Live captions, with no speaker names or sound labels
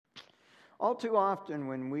All too often,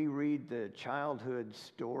 when we read the childhood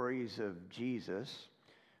stories of Jesus,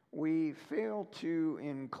 we fail to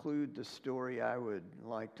include the story I would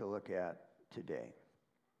like to look at today.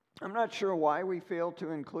 I'm not sure why we fail to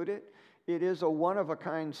include it. It is a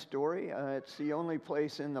one-of-a-kind story. It's the only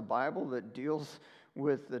place in the Bible that deals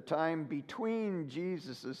with the time between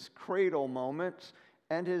Jesus' cradle moments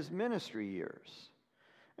and his ministry years.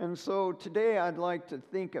 And so today I'd like to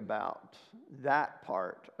think about that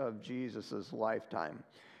part of Jesus' lifetime.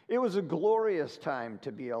 It was a glorious time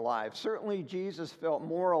to be alive. Certainly Jesus felt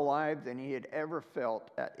more alive than he had ever felt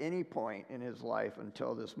at any point in his life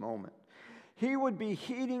until this moment. He would be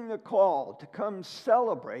heeding the call to come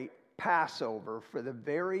celebrate Passover for the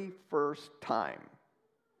very first time.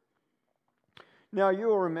 Now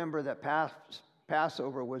you'll remember that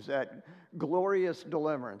Passover was that glorious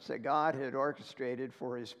deliverance that God had orchestrated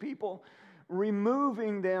for his people,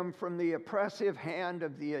 removing them from the oppressive hand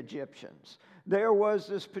of the Egyptians. There was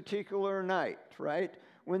this particular night, right,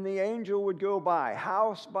 when the angel would go by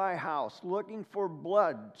house, looking for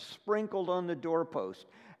blood sprinkled on the doorpost.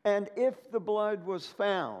 And if the blood was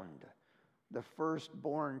found, the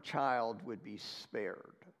firstborn child would be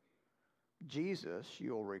spared. Jesus,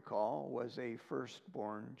 you'll recall, was a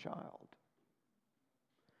firstborn child.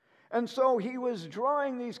 And so he was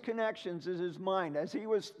drawing these connections in his mind as he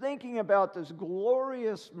was thinking about this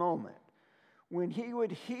glorious moment when he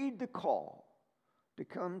would heed the call to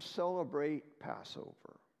come celebrate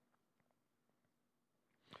Passover.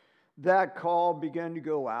 That call began to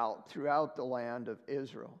go out throughout the land of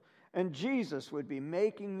Israel. And Jesus would be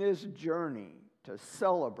making this journey to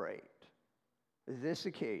celebrate this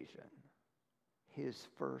occasion, his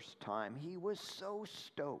first time. He was so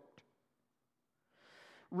stoked.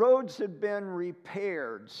 Roads had been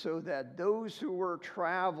repaired so that those who were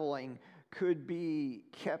traveling could be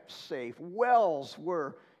kept safe. Wells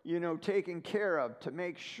were, taken care of to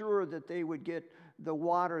make sure that they would get the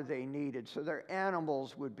water they needed so their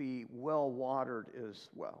animals would be well watered as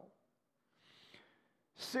well.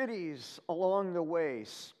 Cities along the way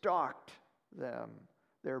stocked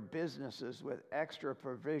their businesses with extra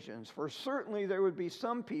provisions, for certainly there would be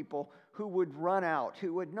some people who would run out,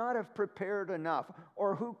 who would not have prepared enough,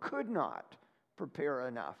 or who could not prepare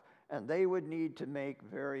enough, and they would need to make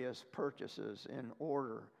various purchases in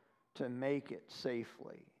order to make it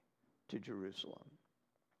safely to Jerusalem.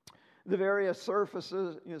 The various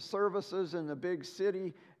services in the big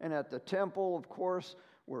city and at the temple, of course,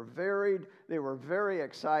 were varied. They were very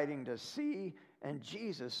exciting to see, and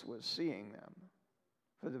Jesus was seeing them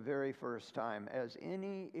for the very first time, as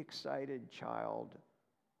any excited child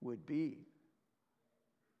would be.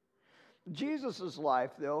 Jesus'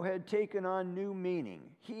 life, though, had taken on new meaning.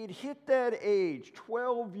 He'd hit that age,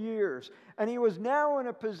 12 years, and he was now in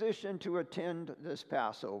a position to attend this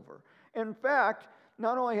Passover. In fact,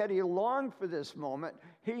 not only had he longed for this moment,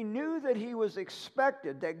 he knew that he was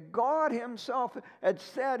expected, that God himself had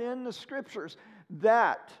said in the scriptures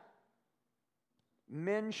that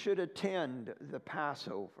men should attend the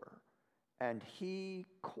Passover, and he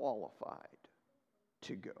qualified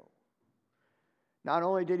to go. Not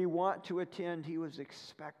only did he want to attend, he was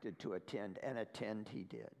expected to attend, and attend he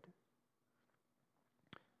did.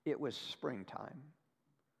 It was springtime,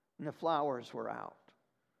 and the flowers were out.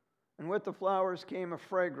 And with the flowers came a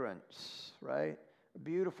fragrance, right? A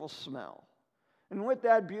beautiful smell. And with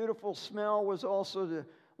that beautiful smell was also the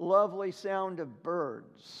lovely sound of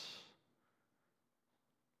birds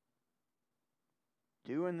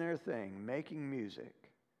doing their thing, making music.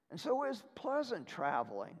 And so it was pleasant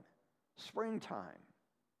traveling, springtime,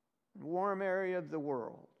 warm area of the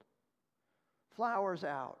world, flowers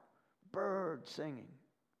out, birds singing.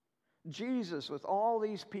 Jesus with all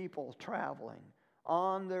these people traveling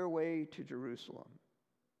on their way to Jerusalem,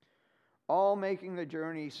 all making the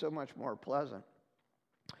journey so much more pleasant.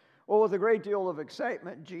 Well, with a great deal of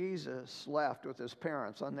excitement, Jesus left with his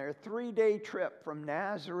parents on their 3-day trip from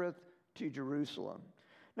Nazareth to Jerusalem.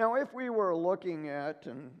 Now, if we were looking at,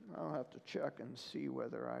 and I'll have to check and see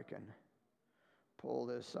whether I can pull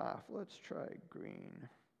this off. Let's try green.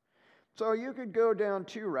 So you could go down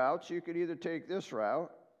 2 routes. You could either take this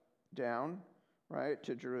route down, right,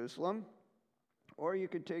 to Jerusalem, or you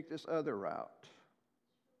could take this other route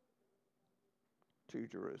to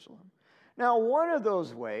Jerusalem. Now, one of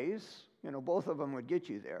those ways, both of them would get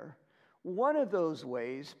you there. One of those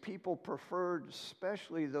ways people preferred,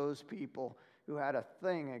 especially those people who had a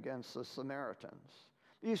thing against the Samaritans.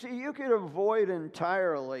 You see, you could avoid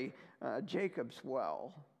entirely Jacob's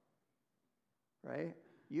Well, right?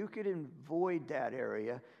 You could avoid that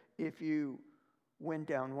area if you went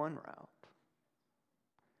down one route.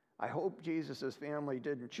 I hope Jesus' family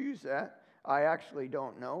didn't choose that. I actually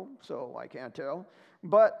don't know, so I can't tell.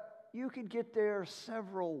 But you could get there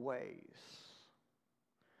several ways.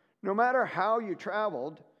 No matter how you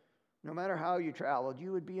traveled,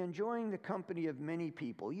 you would be enjoying the company of many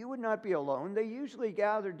people. You would not be alone. They usually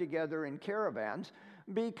gathered together in caravans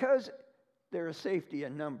because there is safety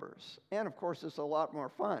in numbers. And of course, it's a lot more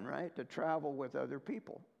fun, right, to travel with other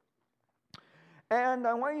people. And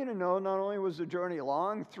I want you to know, not only was the journey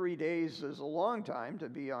long, 3 days is a long time to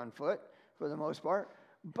be on foot for the most part,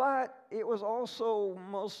 but it was also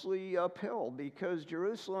mostly uphill because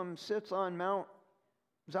Jerusalem sits on Mount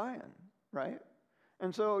Zion, right?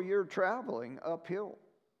 And so you're traveling uphill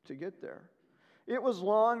to get there. It was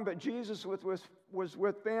long, but Jesus was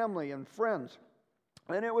with family and friends.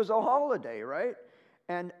 And it was a holiday, right?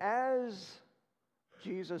 And as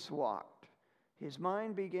Jesus walked, his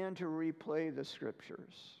mind began to replay the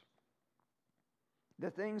scriptures, the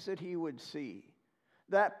things that he would see,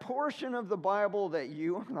 that portion of the Bible that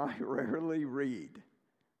you and I rarely read,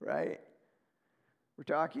 right? We're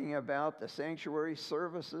talking about the sanctuary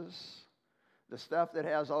services, the stuff that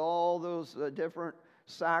has all those different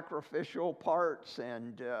sacrificial parts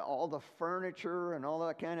and all the furniture and all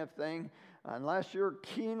that kind of thing. Unless you're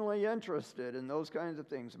keenly interested in those kinds of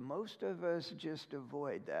things, most of us just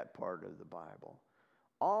avoid that part of the Bible.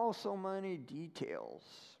 All so many details,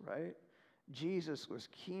 right? Jesus was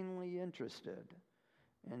keenly interested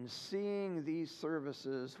in seeing these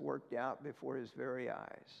services worked out before his very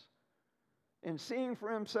eyes, and seeing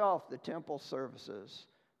for himself the temple services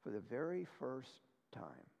for the very first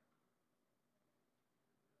time.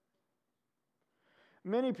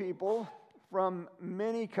 Many people from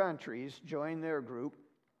many countries joined their group,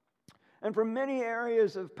 and from many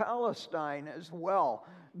areas of Palestine as well.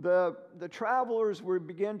 The travelers would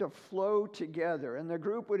begin to flow together, and the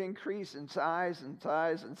group would increase in size and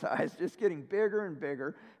size and size, just getting bigger and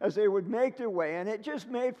bigger as they would make their way. And it just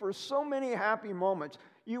made for so many happy moments.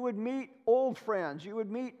 You would meet old friends. You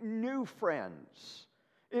would meet new friends.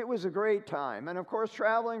 It was a great time. And of course,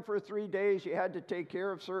 traveling for 3 days, you had to take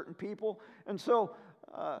care of certain people. And so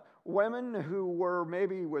women who were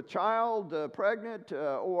maybe with child, pregnant,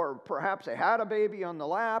 or perhaps they had a baby on the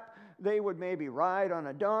lap, they would maybe ride on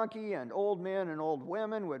a donkey, and old men and old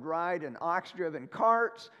women would ride in ox-driven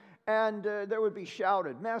carts, and there would be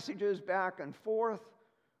shouted messages back and forth.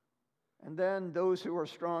 And then those who were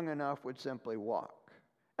strong enough would simply walk.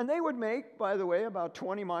 And they would make, by the way, about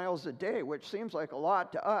 20 miles a day, which seems like a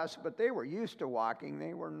lot to us, but they were used to walking.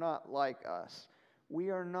 They were not like us. We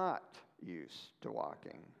are not used to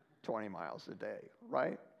walking 20 miles a day,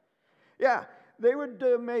 right? Yeah, they would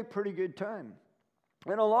make pretty good time.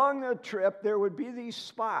 And along the trip, there would be these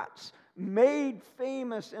spots made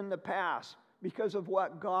famous in the past because of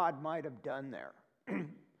what God might have done there.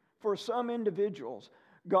 For some individuals,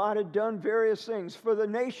 God had done various things for the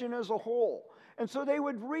nation as a whole. And so they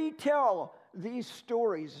would retell these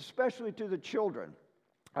stories, especially to the children,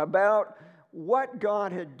 about what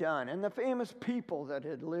God had done and the famous people that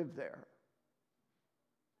had lived there.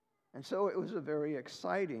 And so it was a very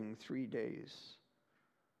exciting 3 days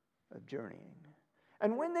of journeying.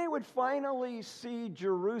 And when they would finally see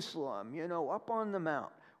Jerusalem, up on the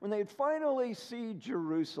mount, when they'd finally see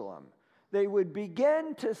Jerusalem, they would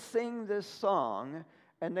begin to sing this song,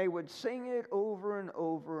 and they would sing it over and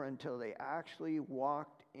over until they actually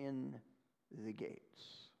walked in the gates.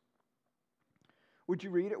 Would you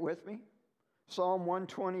read it with me? Psalm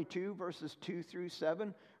 122, verses 2 through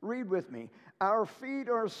 7. Read with me. Our feet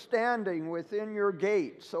are standing within your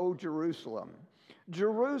gates, O Jerusalem.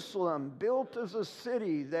 Jerusalem, built as a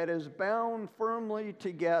city that is bound firmly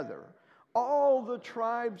together. All the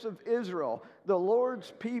tribes of Israel, the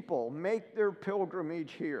Lord's people, make their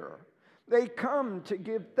pilgrimage here. They come to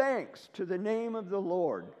give thanks to the name of the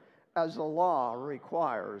Lord, as the law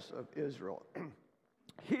requires of Israel.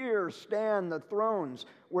 Here stand the thrones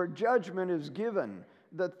where judgment is given,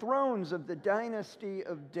 the thrones of the dynasty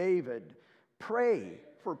of David. Pray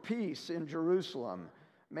for peace in Jerusalem.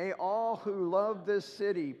 May all who love this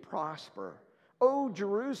city prosper. O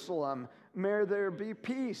Jerusalem, may there be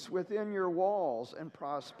peace within your walls and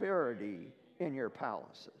prosperity in your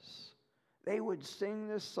palaces. They would sing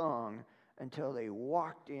this song until they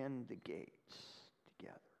walked in the gates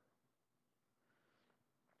together.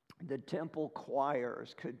 The temple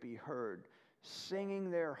choirs could be heard singing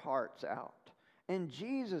their hearts out, and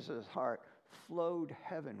Jesus' heart flowed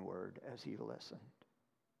heavenward as he listened.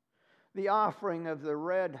 The offering of the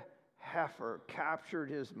red heifer captured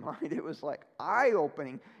his mind. It was like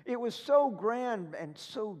eye-opening. It was so grand and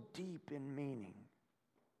so deep in meaning.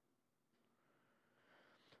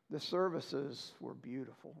 The services were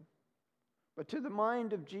beautiful. But to the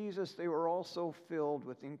mind of Jesus, they were also filled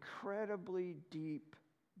with incredibly deep,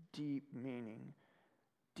 deep meaning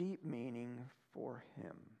for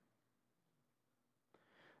him.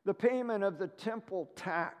 The payment of the temple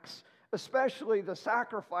tax, especially the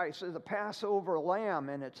sacrifice of the Passover lamb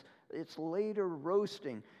and its later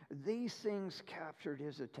roasting, these things captured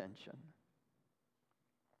his attention.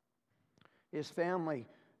 His family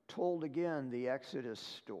told again the Exodus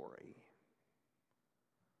story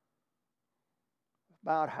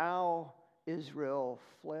about how Israel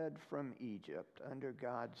fled from Egypt under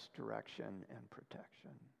God's direction and protection.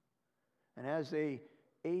 And as they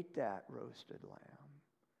ate that roasted lamb,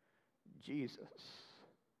 Jesus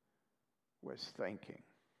was thinking.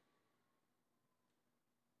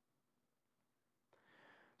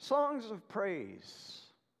 Songs of praise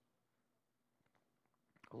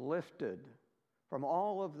lifted from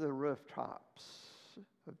all of the rooftops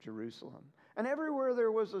of Jerusalem. And everywhere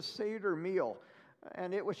there was a Seder meal,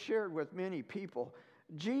 and it was shared with many people,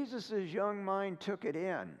 Jesus' young mind took it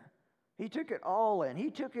in. He took it all in.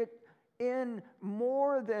 He took it in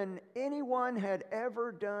more than anyone had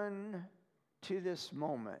ever done to this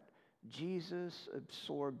moment. Jesus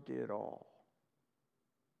absorbed it all.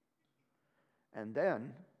 And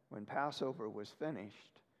then, when Passover was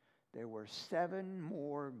finished, there were 7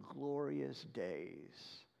 more glorious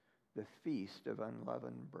days, the Feast of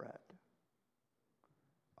Unleavened Bread.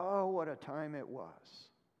 Oh, what a time it was.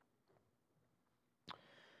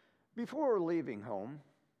 Before leaving home,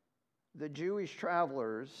 the Jewish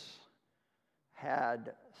travelers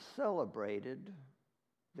had celebrated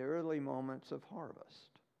the early moments of harvest.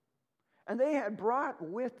 And they had brought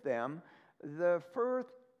with them the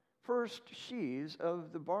first sheaves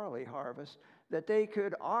of the barley harvest that they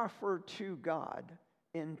could offer to God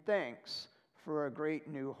in thanks for a great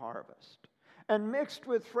new harvest. And mixed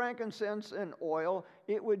with frankincense and oil,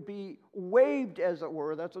 it would be waved, as it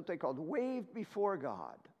were, that's what they called, waved before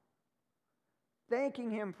God, thanking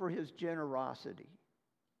him for his generosity.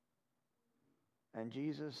 And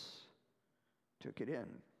Jesus took it in.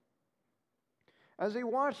 As he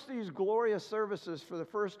watched these glorious services for the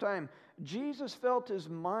first time, Jesus felt his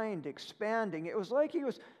mind expanding. It was like he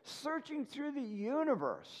was searching through the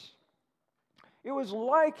universe. It was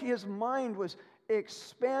like his mind was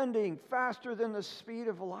expanding faster than the speed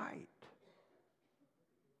of light.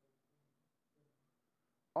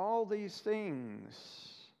 All these things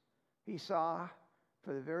he saw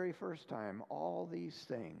for the very first time, all these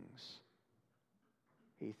things,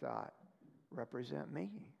 he thought, represent me.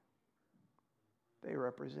 They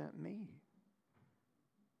represent me.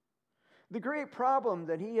 The great problem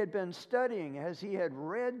that he had been studying as he had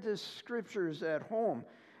read the scriptures at home,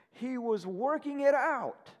 he was working it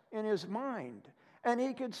out in his mind. And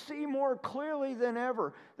he could see more clearly than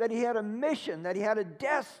ever that he had a mission, that he had a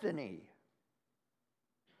destiny.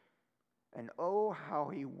 And oh, how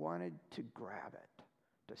he wanted to grab it,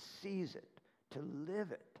 to seize it, to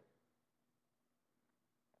live it.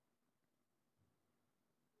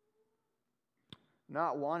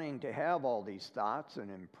 Not wanting to have all these thoughts and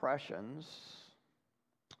impressions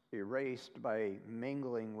erased by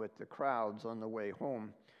mingling with the crowds on the way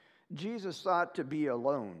home, Jesus sought to be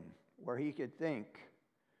alone where he could think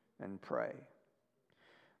and pray.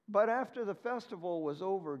 But after the festival was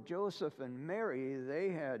over, Joseph and Mary,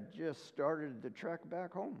 they had just started the trek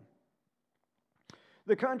back home.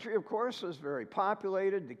 The country, of course, was very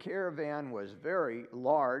populated. The caravan was very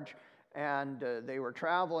large, and they were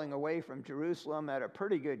traveling away from Jerusalem at a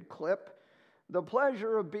pretty good clip. The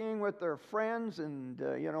pleasure of being with their friends and,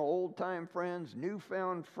 old-time friends,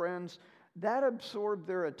 newfound friends, that absorbed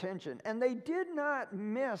their attention. And they did not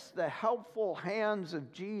miss the helpful hands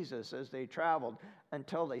of Jesus as they traveled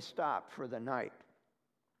until they stopped for the night.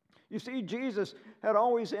 You see, Jesus had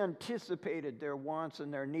always anticipated their wants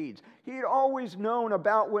and their needs. He had always known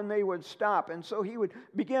about when they would stop, and so he would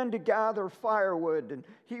begin to gather firewood, and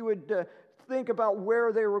he would think about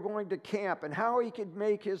where they were going to camp and how he could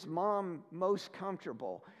make his mom most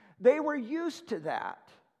comfortable. They were used to that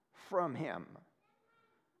from him.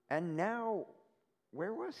 And now,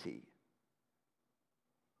 where was he?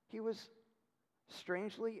 He was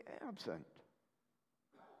strangely absent.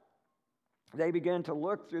 They began to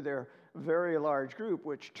look through their very large group,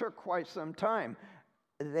 which took quite some time.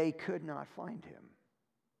 They could not find him.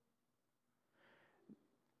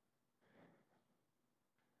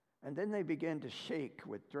 And then they began to shake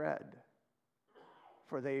with dread,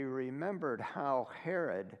 for they remembered how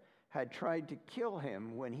Herod had tried to kill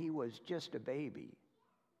him when he was just a baby.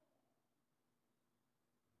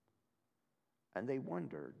 And they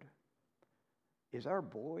wondered, is our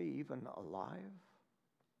boy even alive?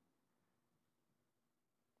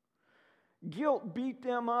 Guilt beat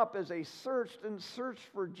them up as they searched and searched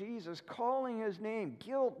for Jesus, calling his name.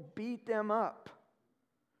 Guilt beat them up.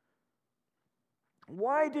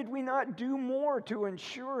 Why did we not do more to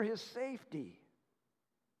ensure his safety?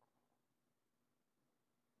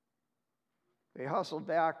 They hustled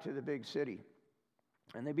back to the big city,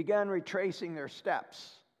 and they began retracing their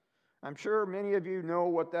steps. I'm sure many of you know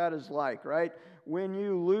what that is like, right? When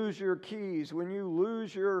you lose your keys, when you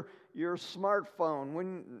lose your smartphone,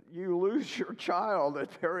 when you lose your child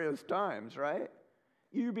at various times, right?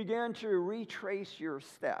 You begin to retrace your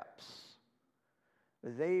steps.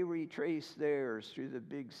 They retraced theirs through the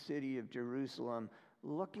big city of Jerusalem,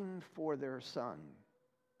 looking for their son.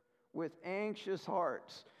 With anxious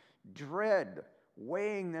hearts, dread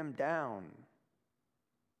weighing them down.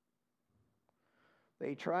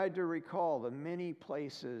 They tried to recall the many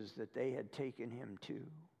places that they had taken him to.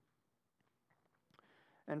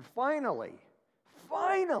 And finally,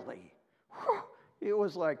 it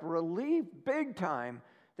was like relief big time.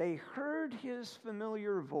 They heard his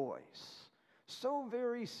familiar voice, so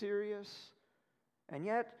very serious, and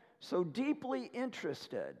yet so deeply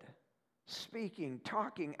interested, speaking,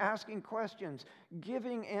 talking, asking questions,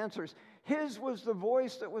 giving answers. His was the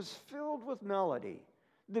voice that was filled with melody,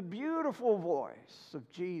 the beautiful voice of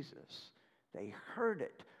Jesus. They heard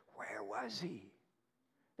it. Where was he?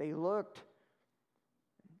 They looked,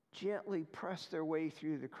 gently pressed their way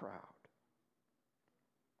through the crowd.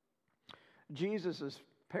 Jesus'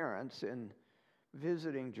 parents, in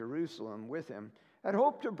visiting Jerusalem with him, had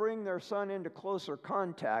hoped to bring their son into closer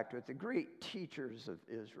contact with the great teachers of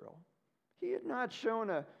Israel. He had not shown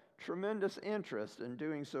a tremendous interest in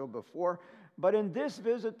doing so before, but in this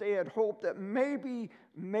visit they had hoped that maybe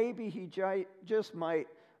he just might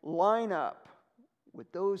line up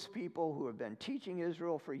with those people who have been teaching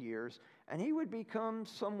Israel for years, and he would become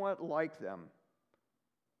somewhat like them.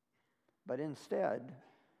 But instead,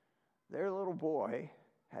 their little boy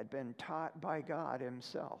had been taught by God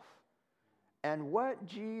himself. And what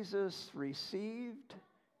Jesus received,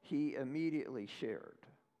 he immediately shared.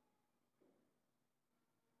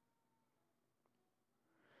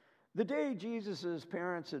 The day Jesus'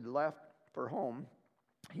 parents had left for home,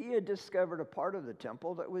 he had discovered a part of the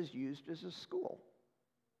temple that was used as a school.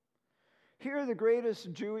 Here, the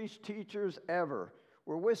greatest Jewish teachers ever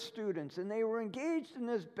were with students, and they were engaged in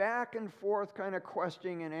this back and forth kind of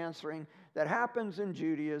questioning and answering that happens in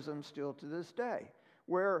Judaism still to this day,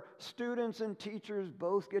 where students and teachers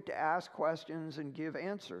both get to ask questions and give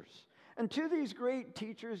answers. And to these great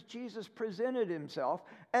teachers, Jesus presented himself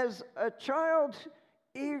as a child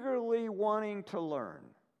eagerly wanting to learn,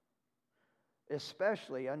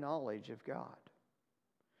 especially a knowledge of God.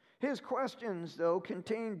 His questions, though,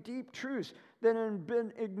 contained deep truths that had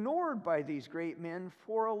been ignored by these great men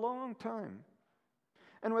for a long time.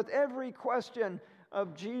 And with every question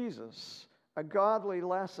of Jesus, a godly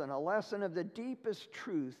lesson, a lesson of the deepest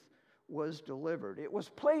truth was delivered. It was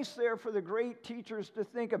placed there for the great teachers to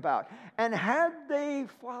think about. And had they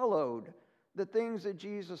followed the things that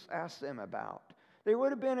Jesus asked them about, there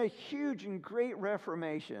would have been a huge and great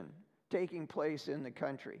reformation taking place in the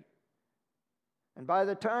country. And by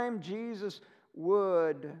the time Jesus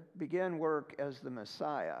would begin work as the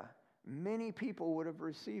Messiah, many people would have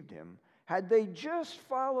received him had they just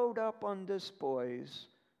followed up on this boy's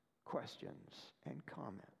questions and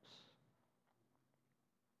comments.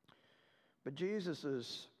 But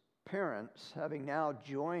Jesus' parents, having now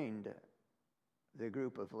joined the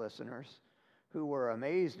group of listeners who were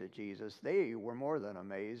amazed at Jesus, they were more than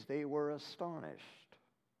amazed, they were astonished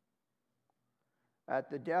at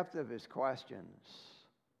the depth of his questions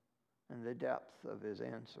and the depth of his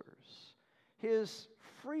answers. His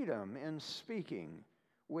freedom in speaking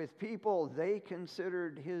with people they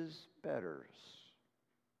considered his betters.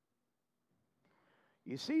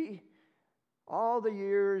 You see, all the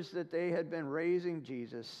years that they had been raising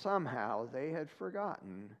Jesus, somehow they had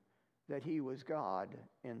forgotten that he was God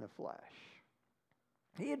in the flesh.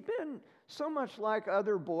 He had been so much like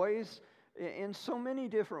other boys in so many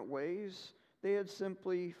different ways, they had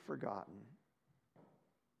simply forgotten.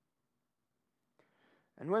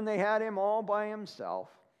 And when they had him all by himself,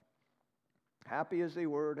 happy as they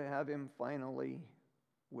were to have him finally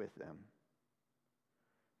with them,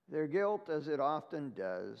 their guilt, as it often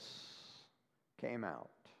does, came out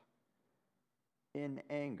in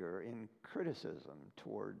anger, in criticism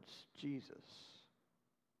towards Jesus.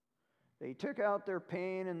 They took out their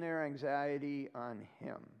pain and their anxiety on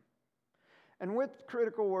him. And with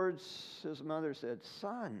critical words, his mother said,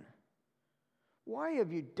 "Son, why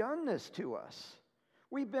have you done this to us?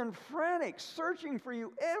 We've been frantic, searching for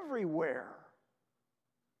you everywhere."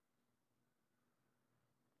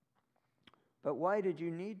 But why did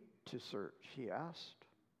you need to search? He asked.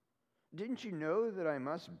 Didn't you know that I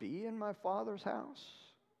must be in my Father's house?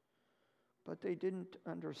 But they didn't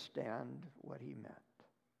understand what he meant.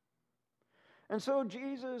 And so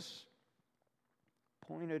Jesus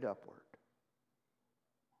pointed upward,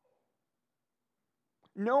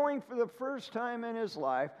 knowing for the first time in his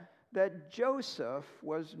life that Joseph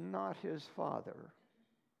was not his father.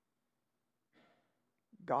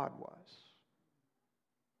 God was.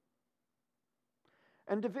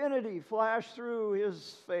 And divinity flashed through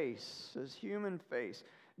his face, his human face.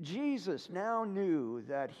 Jesus now knew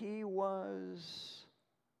that he was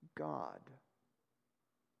God.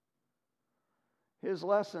 His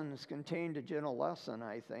lessons contained a gentle lesson,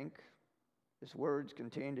 I think. His words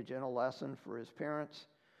contained a gentle lesson for his parents.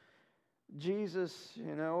 Jesus,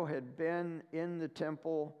 had been in the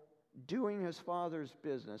temple doing his Father's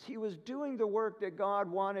business. He was doing the work that God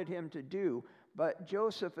wanted him to do, but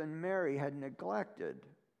Joseph and Mary had neglected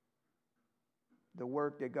the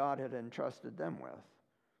work that God had entrusted them with,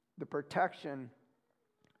 the protection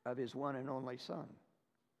of his one and only Son.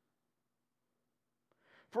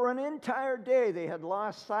 For an entire day, they had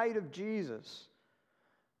lost sight of Jesus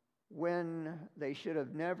when they should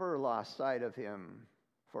have never lost sight of him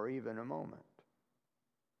for even a moment.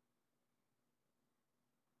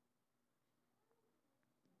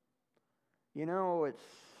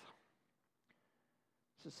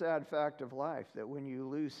 It's a sad fact of life that when you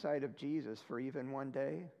lose sight of Jesus for even one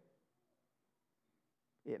day,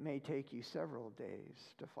 it may take you several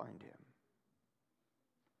days to find him.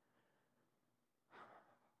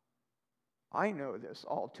 I know this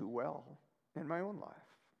all too well in my own life.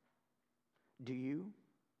 Do you?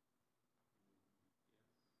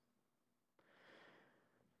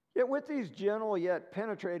 Yet with these gentle yet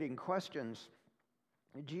penetrating questions,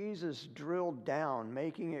 Jesus drilled down,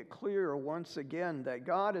 making it clear once again that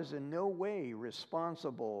God is in no way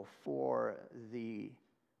responsible for the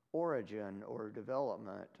origin or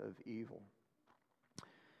development of evil.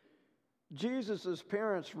 Jesus'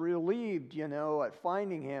 parents, relieved, at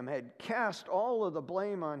finding him, had cast all of the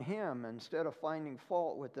blame on him instead of finding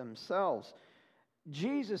fault with themselves.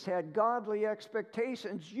 Jesus had godly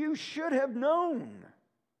expectations. You should have known,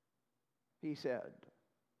 he said,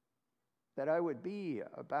 that I would be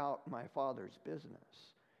about my Father's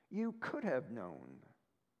business. You could have known,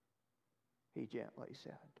 he gently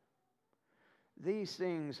said. These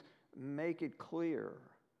things make it clear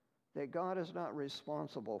that God is not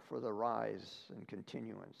responsible for the rise and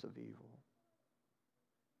continuance of evil.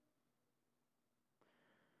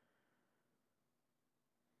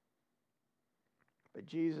 But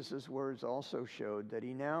Jesus' words also showed that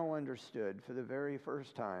he now understood for the very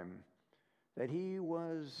first time that he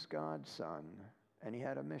was God's Son and he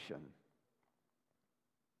had a mission.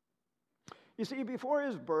 You see, before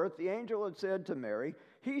his birth, the angel had said to Mary,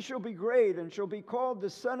 "He shall be great and shall be called the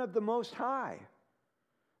Son of the Most High.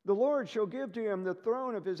 The Lord shall give to him the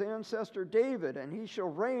throne of his ancestor David, and he shall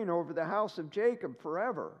reign over the house of Jacob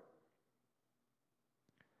forever."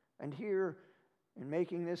 And here, in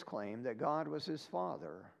making this claim that God was his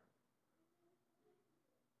father,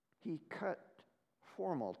 he cut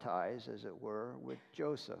formal ties, as it were, with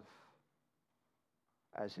Joseph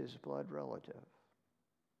as his blood relative.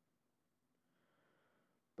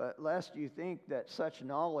 But lest you think that such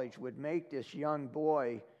knowledge would make this young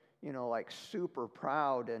boy, super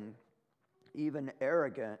proud and even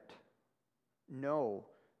arrogant. No,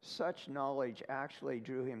 such knowledge actually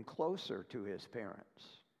drew him closer to his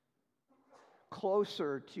parents,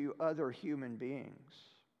 closer to other human beings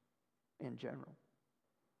in general.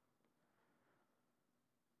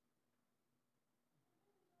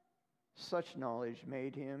 Such knowledge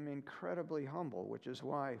made him incredibly humble, which is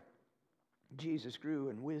why Jesus grew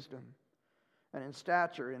in wisdom and in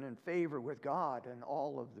stature and in favor with God and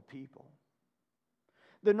all of the people.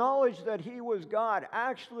 The knowledge that he was God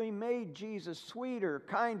actually made Jesus sweeter,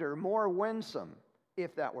 kinder, more winsome,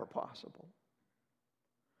 if that were possible.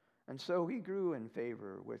 And so he grew in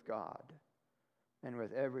favor with God and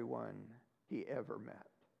with everyone he ever met.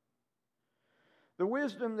 The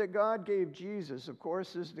wisdom that God gave Jesus, of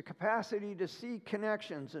course, is the capacity to see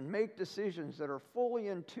connections and make decisions that are fully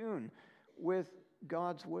in tune with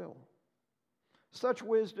God's will. Such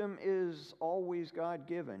wisdom is always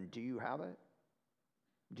God-given. Do you have it?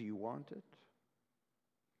 Do you want it?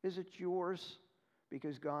 Is it yours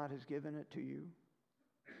because God has given it to you?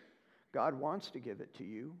 God wants to give it to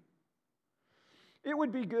you. It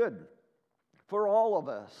would be good for all of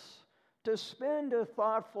us to spend a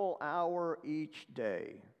thoughtful hour each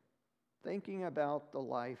day thinking about the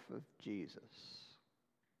life of Jesus,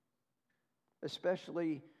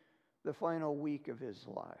 especially the final week of his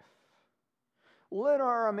life. Let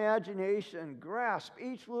our imagination grasp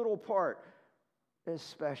each little part,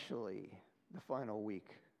 especially the final week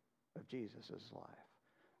of Jesus' life,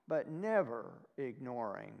 but never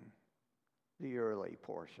ignoring the early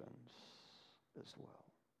portions as well.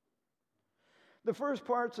 The first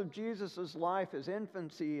parts of Jesus' life, his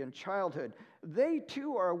infancy and childhood, they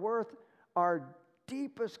too are worth our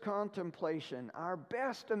deepest contemplation, our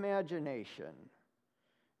best imagination.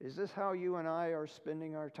 Is this how you and I are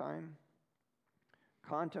spending our time?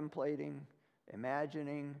 Contemplating,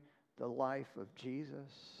 imagining the life of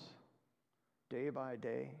Jesus day by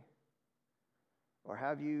day? Or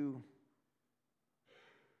have you,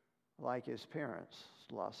 like his parents,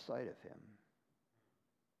 lost sight of him?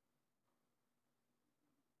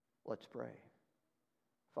 Let's pray.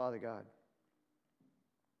 Father God,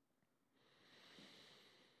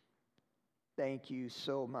 thank you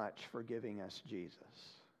so much for giving us Jesus.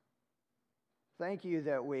 Thank you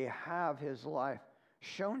that we have his life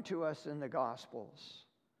shown to us in the Gospels,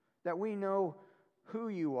 that we know who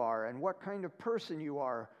you are and what kind of person you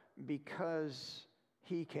are because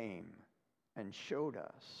he came and showed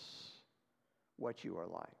us what you are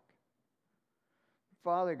like.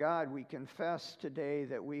 Father God, we confess today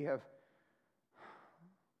that we have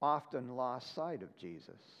often lost sight of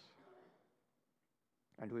Jesus,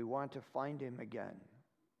 and we want to find him again.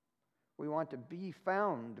 We want to be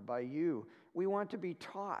found by you. We want to be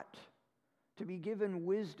taught, to be given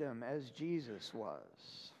wisdom as Jesus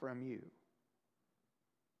was from you.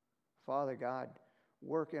 Father God,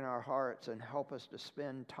 work in our hearts and help us to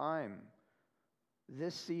spend time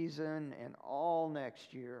this season and all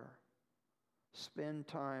next year. Spend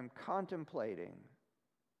time contemplating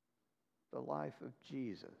the life of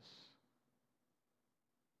Jesus.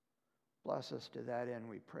 Bless us to that end,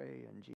 we pray in Jesus' name.